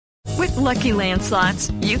With Lucky Land Slots,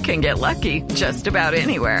 you can get lucky just about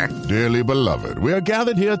anywhere. Dearly beloved, we are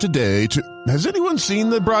gathered here today to... Has anyone seen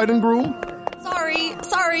the bride and groom?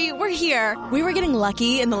 Sorry, we're here. We were getting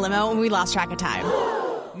lucky in the limo and we lost track of time.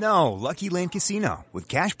 No, Lucky Land Casino, with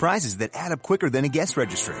cash prizes that add up quicker than a guest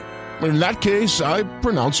registry. In that case, I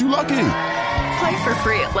pronounce you lucky. Play for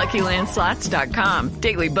free at LuckyLandSlots.com.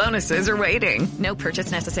 Daily bonuses are waiting. No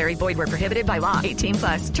purchase necessary. Void where prohibited by law.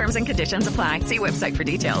 18+. Terms and conditions apply. See website for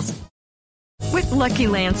details. With Lucky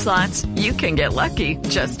Land Slots, you can get lucky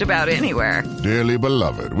just about anywhere. Dearly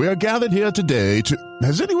beloved, we are gathered here today to...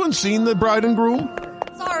 Has anyone seen the bride and groom?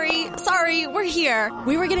 Sorry, we're here.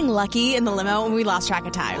 We were getting lucky in the limo and we lost track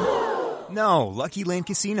of time. No, Lucky Land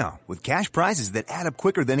Casino, with cash prizes that add up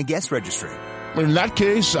quicker than a guest registry. In that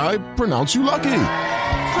case, I pronounce you lucky.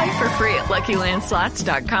 Play for free at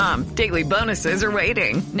LuckyLandSlots.com. Daily bonuses are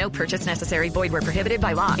waiting. No purchase necessary. Void where prohibited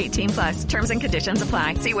by law. 18+. Terms and conditions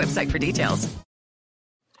apply. See website for details.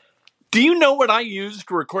 Do you know what I use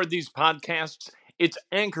to record these podcasts? It's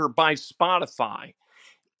Anchor by Spotify.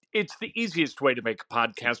 It's the easiest way to make a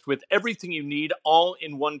podcast with everything you need all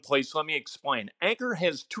in one place. Let me explain. Anchor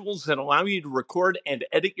has tools that allow you to record and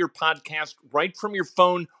edit your podcast right from your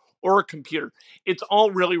phone or a computer. It's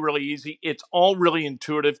all really, really easy. It's all really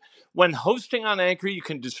intuitive. When hosting on Anchor, you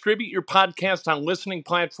can distribute your podcast on listening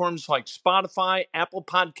platforms like Spotify, Apple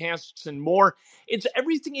Podcasts, and more. It's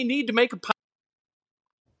everything you need to make a podcast.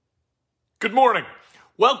 Good morning.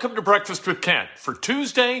 Welcome to Breakfast with Kent for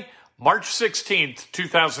Tuesday, March 16th,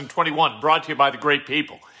 2021, brought to you by the great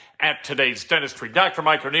people at Today's Dentistry. Dr.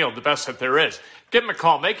 Mike O'Neill, the best that there is. Give him a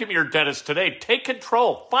call. Make him your dentist today. Take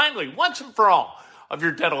control, finally, once and for all, of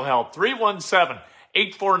your dental health.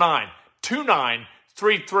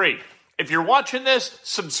 317-849-2933. If you're watching this,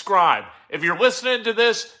 subscribe. If you're listening to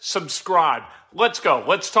this, subscribe. Let's go.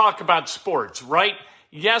 Let's talk about sports, right?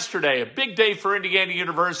 Yesterday, a big day for Indiana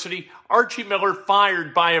University. Archie Miller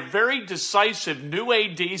fired by a very decisive new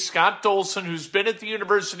AD, Scott Dolson, who's been at the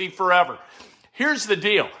university forever. Here's the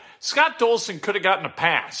deal. Scott Dolson could have gotten a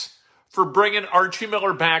pass for bringing Archie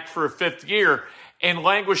Miller back for a fifth year and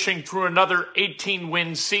languishing through another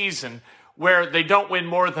 18-win season where they don't win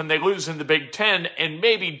more than they lose in the Big Ten and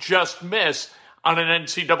maybe just miss on an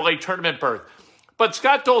NCAA tournament berth. But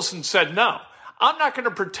Scott Dolson said, no, I'm not going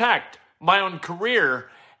to protect my own career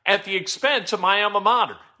at the expense of my alma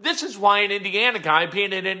mater. This is why an Indiana guy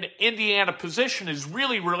being in an Indiana position is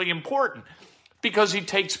really, really important, because he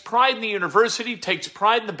takes pride in the university, takes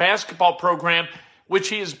pride in the basketball program, which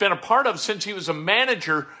he has been a part of since he was a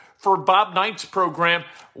manager for Bob Knight's program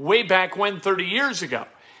way back when, 30 years ago.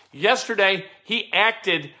 Yesterday, he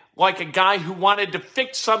acted like a guy who wanted to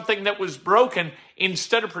fix something that was broken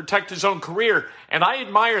instead of protect his own career, and I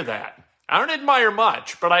admire that. I don't admire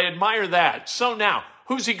much, but I admire that. So now,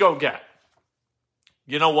 who's he go get?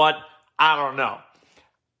 You know what? I don't know.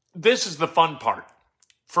 This is the fun part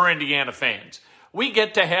for Indiana fans. We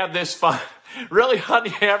get to have this fun, really on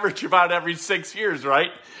the average about every 6 years,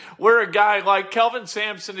 right? Where a guy like Kelvin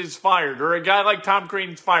Sampson is fired, or a guy like Tom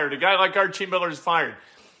Green's fired, a guy like Archie Miller's fired,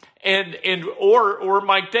 or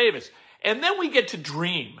Mike Davis. And then we get to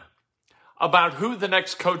dream about who the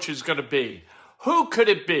next coach is going to be. Who could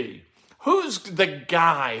it be? Who's the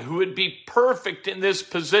guy who would be perfect in this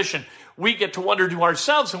position? We get to wonder to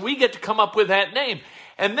ourselves, and we get to come up with that name.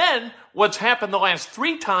 And then what's happened the last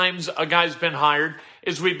 3 times a guy's been hired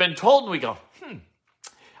is we've been told, and we go,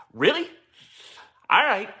 really? All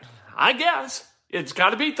right, I guess. It's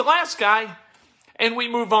got to beat the last guy. And we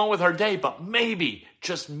move on with our day. But maybe,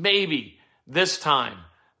 just maybe, this time,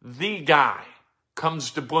 the guy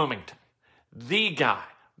comes to Bloomington. The guy.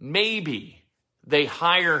 Maybe they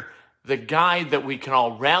hire the guy that we can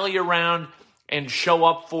all rally around and show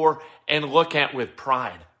up for and look at with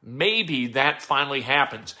pride. Maybe that finally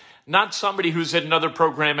happens. Not somebody who's at another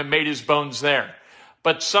program and made his bones there,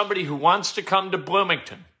 but somebody who wants to come to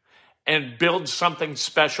Bloomington and build something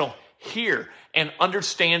special here and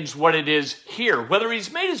understands what it is here, whether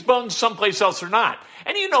he's made his bones someplace else or not.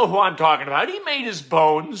 And you know who I'm talking about. He made his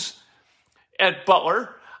bones at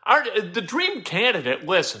Butler. The dream candidate,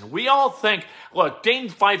 listen, we all think, look, Dane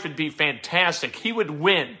Fife would be fantastic. He would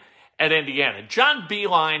win at Indiana. John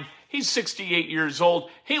Beilein, he's 68 years old.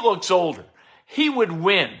 He looks older. He would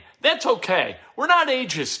win. That's okay. We're not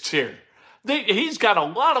ageists here. He's got a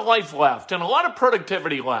lot of life left and a lot of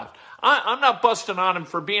productivity left. I'm not busting on him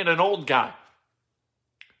for being an old guy.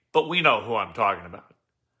 But we know who I'm talking about.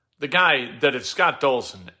 The guy that if Scott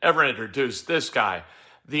Dolson ever introduced this guy,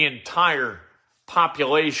 the entire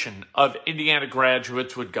population of Indiana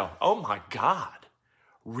graduates would go, oh my God,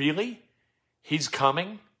 really? He's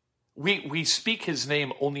coming We speak his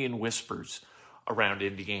name only in whispers around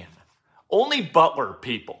Indiana. Only Butler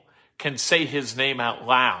people can say his name out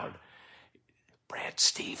loud. Brad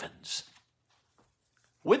Stevens.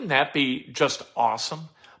 Wouldn't that be just awesome?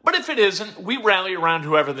 But if it isn't, we rally around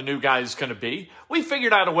whoever the new guy is going to be. We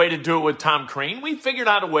figured out a way to do it with Tom Crean. We figured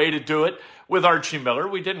out a way to do it with Archie Miller.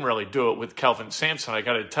 We didn't really do it with Kelvin Sampson. I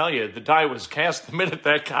got to tell you, the die was cast the minute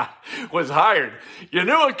that guy was hired. You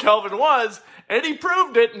knew what Kelvin was, and he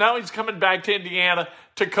proved it. Now he's coming back to Indiana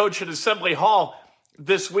to coach at Assembly Hall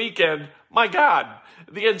this weekend. My God,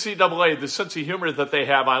 the NCAA, the sense of humor that they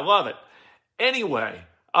have, I love it. Anyway,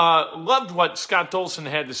 loved what Scott Dolson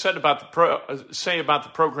had to say about the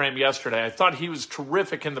program yesterday. I thought he was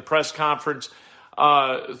terrific in the press conference.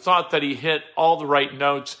 Thought that he hit all the right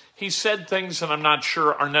notes. He said things that I'm not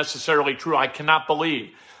sure are necessarily true. I cannot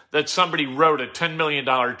believe that somebody wrote a $10 million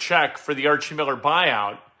check for the Archie Miller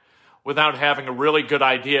buyout without having a really good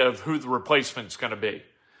idea of who the replacement's going to be.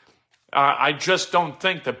 I just don't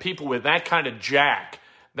think that people with that kind of jack,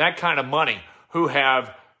 that kind of money, who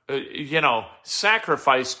have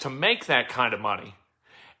sacrificed to make that kind of money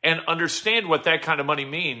and understand what that kind of money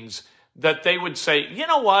means, that they would say, you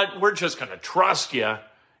know what, we're just going to trust you.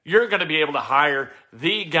 You're going to be able to hire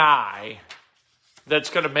the guy that's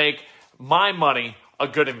going to make my money a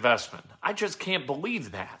good investment. I just can't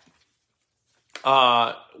believe that.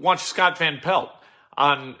 Watched Scott Van Pelt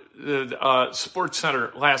on the Sports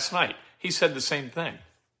Center last night. He said the same thing.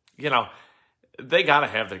 They got to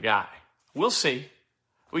have the guy. We'll see.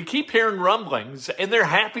 We keep hearing rumblings, and they're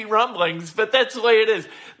happy rumblings, but that's the way it is.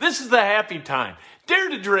 This is the happy time. Dare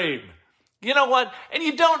to dream. You know what? And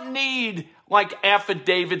you don't need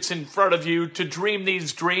affidavits in front of you to dream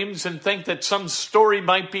these dreams and think that some story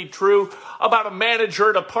might be true about a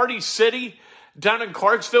manager at a party city down in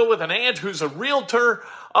Clarksville with an aunt who's a realtor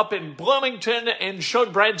up in Bloomington and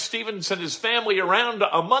showed Brad Stevens and his family around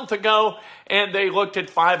a month ago, and they looked at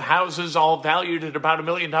 5 houses all valued at about $1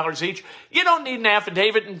 million each. You don't need an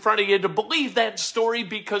affidavit in front of you to believe that story,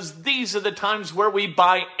 because these are the times where we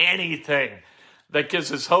buy anything that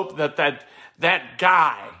gives us hope that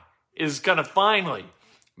guy is going to finally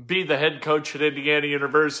be the head coach at Indiana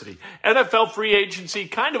University. NFL free agency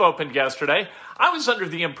kind of opened yesterday. I was under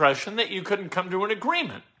the impression that you couldn't come to an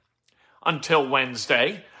agreement until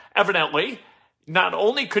Wednesday. Evidently, not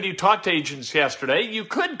only could you talk to agents yesterday, you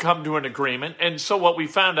could come to an agreement. And so what we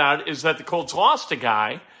found out is that the Colts lost a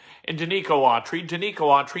guy in Denico Autry. Denico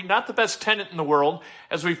Autry, not the best tenant in the world,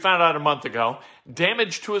 as we found out a month ago.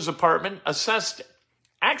 Damage to his apartment, assessed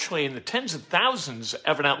actually in the tens of thousands,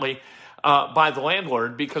 evidently, by the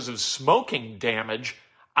landlord because of smoking damage.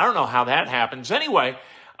 I don't know how that happens. Anyway,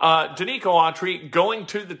 Denico Autry going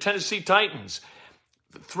to the Tennessee Titans.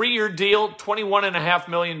 3-year deal, $21.5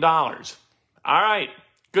 million. All right,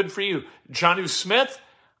 good for you. Jonnu Smith,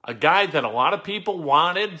 a guy that a lot of people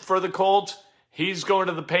wanted for the Colts, he's going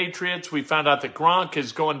to the Patriots. We found out that Gronk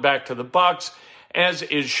is going back to the Bucs, as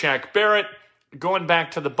is Shaq Barrett going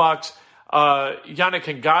back to the Bucs.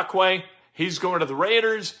 Yannick Ngakoue, he's going to the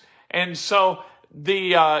Raiders. And so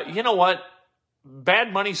you know what?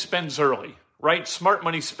 Bad money spends early, right? Smart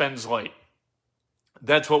money spends late.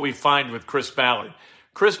 That's what we find with Chris Ballard.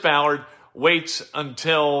 Chris Ballard waits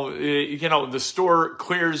until, the store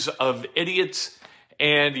clears of idiots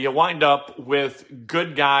and you wind up with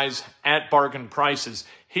good guys at bargain prices.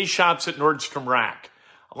 He shops at Nordstrom Rack.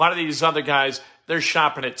 A lot of these other guys, they're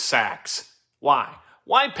shopping at Saks. Why?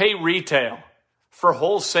 Why pay retail for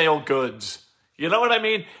wholesale goods? You know what I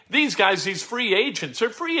mean? These guys, these free agents, are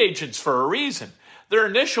free agents for a reason. Their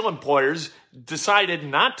initial employers decided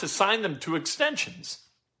not to sign them to extensions.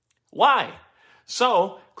 Why?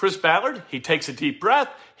 So, Chris Ballard, he takes a deep breath,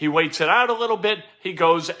 he waits it out a little bit, he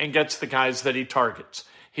goes and gets the guys that he targets.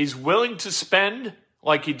 He's willing to spend,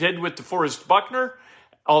 like he did with DeForest Buckner,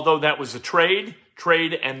 although that was a trade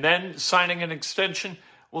and then signing an extension.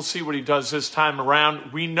 We'll see what he does this time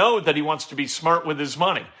around. We know that he wants to be smart with his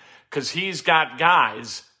money because he's got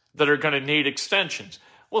guys that are going to need extensions.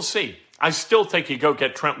 We'll see. I still think you go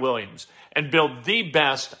get Trent Williams and build the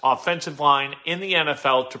best offensive line in the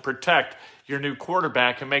NFL to protect your new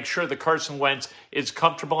quarterback and make sure that Carson Wentz is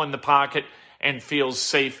comfortable in the pocket and feels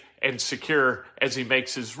safe and secure as he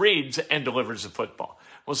makes his reads and delivers the football.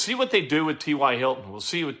 We'll see what they do with T.Y. Hilton. We'll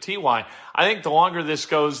see with T.Y. I think the longer this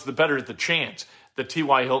goes, the better the chance that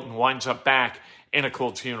T.Y. Hilton winds up back in a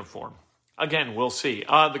Colts uniform. Again, we'll see.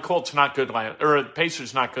 The Colts not good the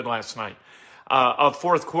Pacers not good last night. A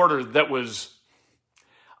fourth quarter that was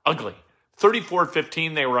ugly.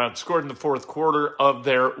 34-15, they were outscored in the fourth quarter of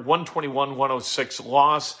their 121-106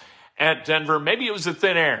 loss at Denver. Maybe it was the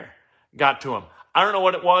thin air got to them. I don't know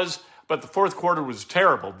what it was, but the fourth quarter was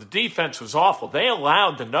terrible. The defense was awful. They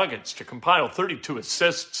allowed the Nuggets to compile 32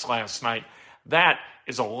 assists last night. That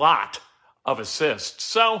is a lot of assists.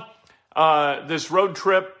 So this road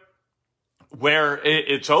trip where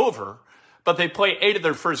it's over, but they play 8 of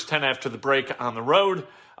their first 10 after the break on the road.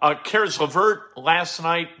 Caris LeVert last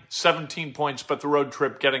night, 17 points, but the road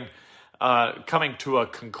trip coming to a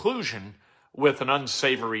conclusion with an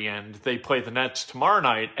unsavory end. They play the Nets tomorrow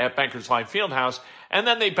night at Bankers Life Fieldhouse, and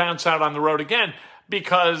then they bounce out on the road again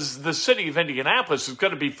because the city of Indianapolis is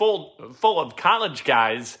going to be full of college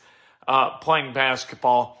guys playing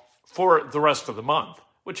basketball for the rest of the month,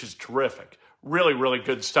 which is terrific. Really, really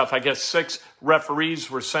good stuff. I guess 6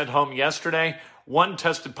 referees were sent home yesterday. 1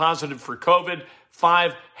 tested positive for COVID.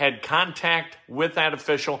 5 had contact with that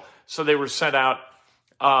official, so they were sent out.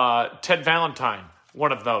 Ted Valentine,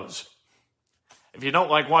 one of those. If you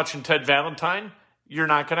don't like watching Ted Valentine, you're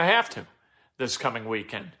not going to have to this coming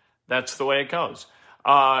weekend. That's the way it goes.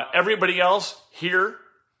 Everybody else here,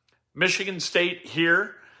 Michigan State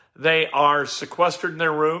here, they are sequestered in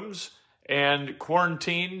their rooms and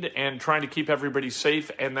quarantined and trying to keep everybody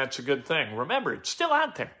safe, and that's a good thing. Remember, it's still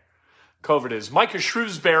out there. COVID is. Micah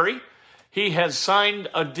Shrewsbury, he has signed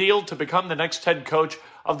a deal to become the next head coach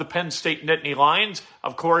of the Penn State Nittany Lions.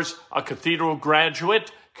 Of course, a Cathedral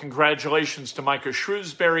graduate. Congratulations to Micah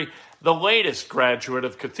Shrewsbury, the latest graduate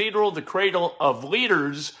of Cathedral, the cradle of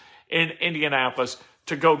leaders in Indianapolis,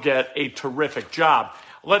 to go get a terrific job.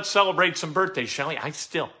 Let's celebrate some birthdays, shall we?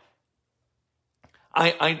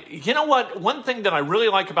 You know what? One thing that I really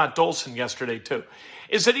like about Dolson yesterday, too,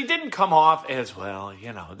 is that he didn't come off as, well,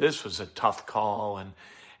 you know, this was a tough call,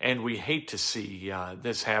 and we hate to see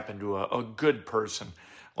this happen to a good person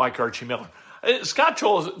like Archie Miller. Scott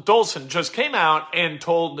Dolson just came out and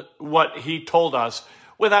told what he told us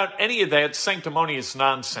without any of that sanctimonious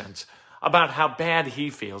nonsense about how bad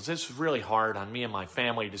he feels. It's really hard on me and my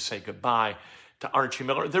family to say goodbye to Archie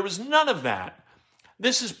Miller. There was none of that.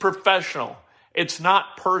 This is professional. It's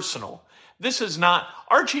not personal. This is not...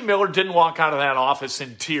 Archie Miller didn't walk out of that office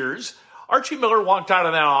in tears. Archie Miller walked out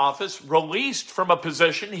of that office released from a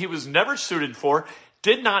position he was never suited for,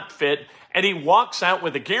 did not fit, and he walks out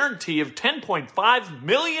with a guarantee of $10.5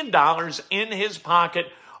 million in his pocket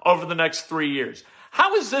over the next 3 years.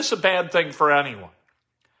 How is this a bad thing for anyone?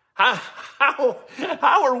 How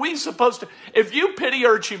are we supposed to... If you pity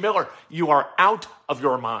Archie Miller, you are out of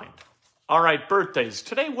your mind. All right, birthdays.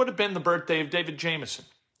 Today would have been the birthday of David Jamieson.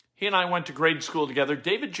 He and I went to grade school together.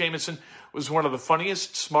 David Jamieson was one of the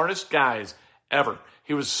funniest, smartest guys ever.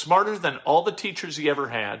 He was smarter than all the teachers he ever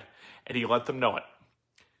had, and he let them know it.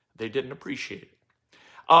 They didn't appreciate it.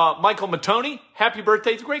 Michael Mattoni, happy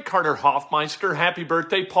birthday. The great Carter Hoffmeister, happy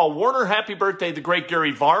birthday. Paul Warner, happy birthday. The great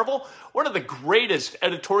Gary Varvel, one of the greatest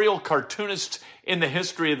editorial cartoonists in the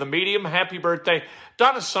history of the medium, happy birthday.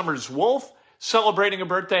 Donna Summers-Wolf, celebrating a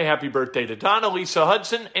birthday, happy birthday to Donna, Lisa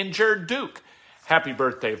Hudson, and Jared Duke. Happy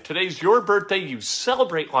birthday. If today's your birthday, you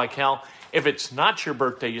celebrate like hell. If it's not your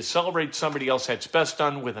birthday, you celebrate somebody else. That's best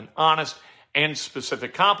done with an honest and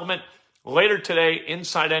specific compliment. Later today,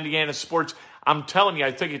 Inside Indiana Sports, I'm telling you,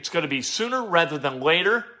 I think it's going to be sooner rather than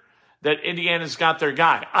later that Indiana's got their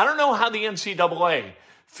guy. I don't know how the NCAA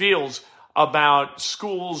feels about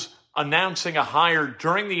schools announcing a hire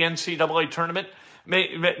during the NCAA tournament.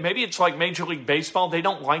 Maybe it's like Major League Baseball. They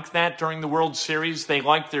don't like that during the World Series. They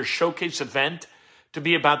like their showcase event to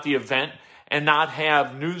be about the event and not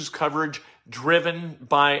have news coverage driven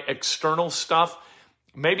by external stuff.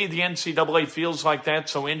 Maybe the NCAA feels like that,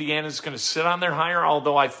 so Indiana's going to sit on their hire,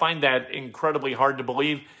 although I find that incredibly hard to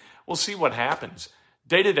believe. We'll see what happens.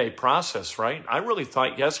 Day-to-day process, right? I really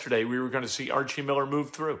thought yesterday we were going to see Archie Miller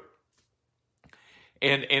move through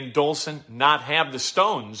and Dolson not have the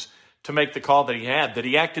stones to make the call that he had, that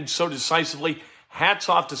he acted so decisively. Hats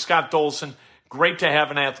off to Scott Dolson. Great to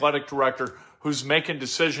have an athletic director who's making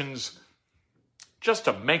decisions just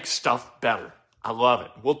to make stuff better. I love it.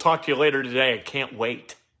 We'll talk to you later today. I can't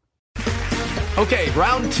wait. Okay,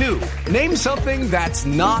 round 2. Name something that's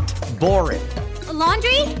not boring. A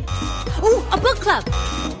laundry? Ooh, a book club.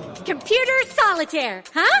 Computer solitaire,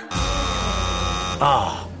 huh?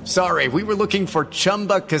 Ah, sorry. We were looking for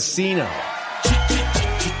Chumba Casino.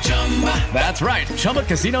 That's right.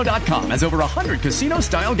 ChumbaCasino.com has over 100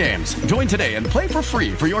 casino-style games. Join today and play for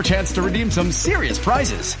free for your chance to redeem some serious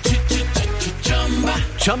prizes.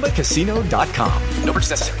 ChumbaCasino.com. No purchase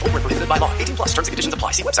necessary. Void where prohibited by law. 18+ terms and conditions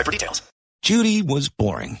apply. See website for details. Judy was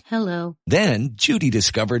boring. Hello. Then Judy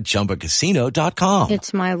discovered ChumbaCasino.com.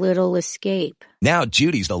 It's my little escape. Now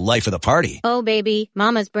Judy's the life of the party. Oh, baby,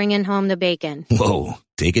 mama's bringing home the bacon. Whoa,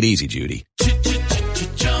 take it easy, Judy.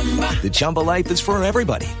 The Chumba life is for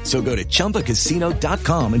everybody. So go to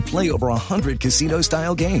ChumbaCasino.com and play over 100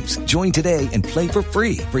 casino-style games. Join today and play for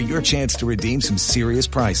free for your chance to redeem some serious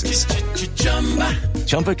prizes.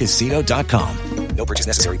 ChumbaCasino.com. No purchase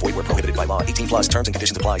necessary. Void where prohibited by law. 18 plus terms and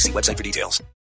conditions apply. See website for details.